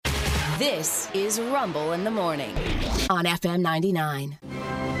This is Rumble in the Morning on FM 99.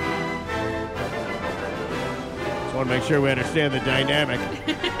 Just want to make sure we understand the dynamic,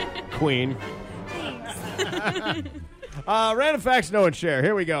 Queen. Random facts, know and share.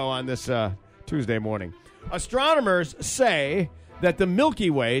 Here we go on this Tuesday morning. Astronomers say that the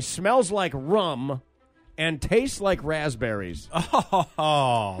Milky Way smells like rum and tastes like raspberries.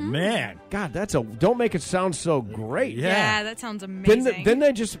 Oh, man. God, don't make it sound so great. Yeah, that sounds amazing.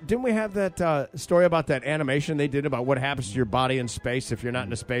 Didn't we have that story about that animation they did about what happens to your body in space if you're not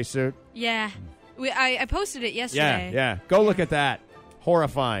in a spacesuit? Yeah. I posted it yesterday. Yeah. Go look at that.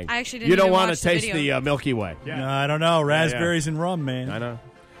 Horrifying. I actually didn't You don't even want watch to the taste video. the Milky Way. No, I don't know. Raspberries and rum, man. I know.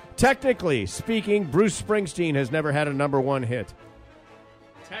 Technically speaking, Bruce Springsteen has never had a number one hit.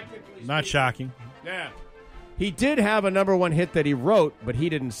 Technically Not shocking. Yeah. He did have a number one hit that he wrote, but he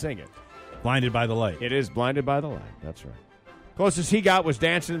didn't sing it. Blinded by the light. It is Blinded by the Light. That's right. Closest he got was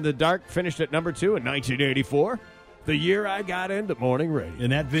Dancing in the Dark, finished at number 2 in 1984, the year I got into morning radio.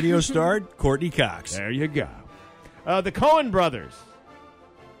 And that video starred Courtney Cox. There you go. The Coen brothers,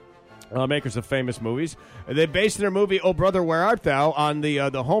 makers of famous movies, they based their movie "Oh Brother, Where Art Thou" on the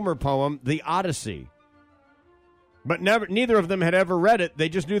Homer poem "The Odyssey." But neither of them had ever read it. They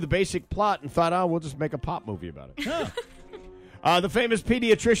just knew the basic plot and thought, we'll just make a pop movie about it. The famous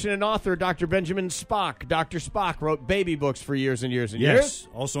pediatrician and author Dr. Benjamin Spock, Dr. Spock, wrote baby books for years and years and years. Yes,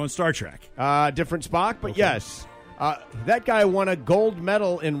 also on Star Trek. Different Spock, but Okay. yes. That guy won a gold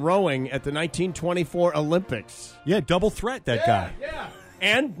medal in rowing at the 1924 Olympics. Yeah, double threat, that guy. Yeah.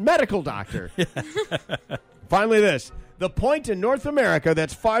 And medical doctor. Finally, this. The point in North America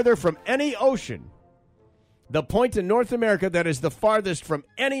that's farther from any ocean. The point in North America that is the farthest from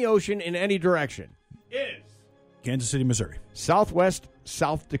any ocean in any direction is Kansas City, Missouri. Southwest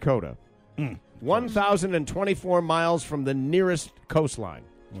South Dakota. 1,024 miles from the nearest coastline.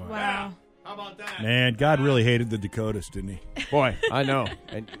 Wow. How about that? Man, God really hated the Dakotas, didn't he? Boy, I know.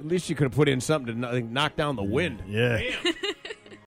 And at least you could have put in something to knock down the wind. Yeah. Damn.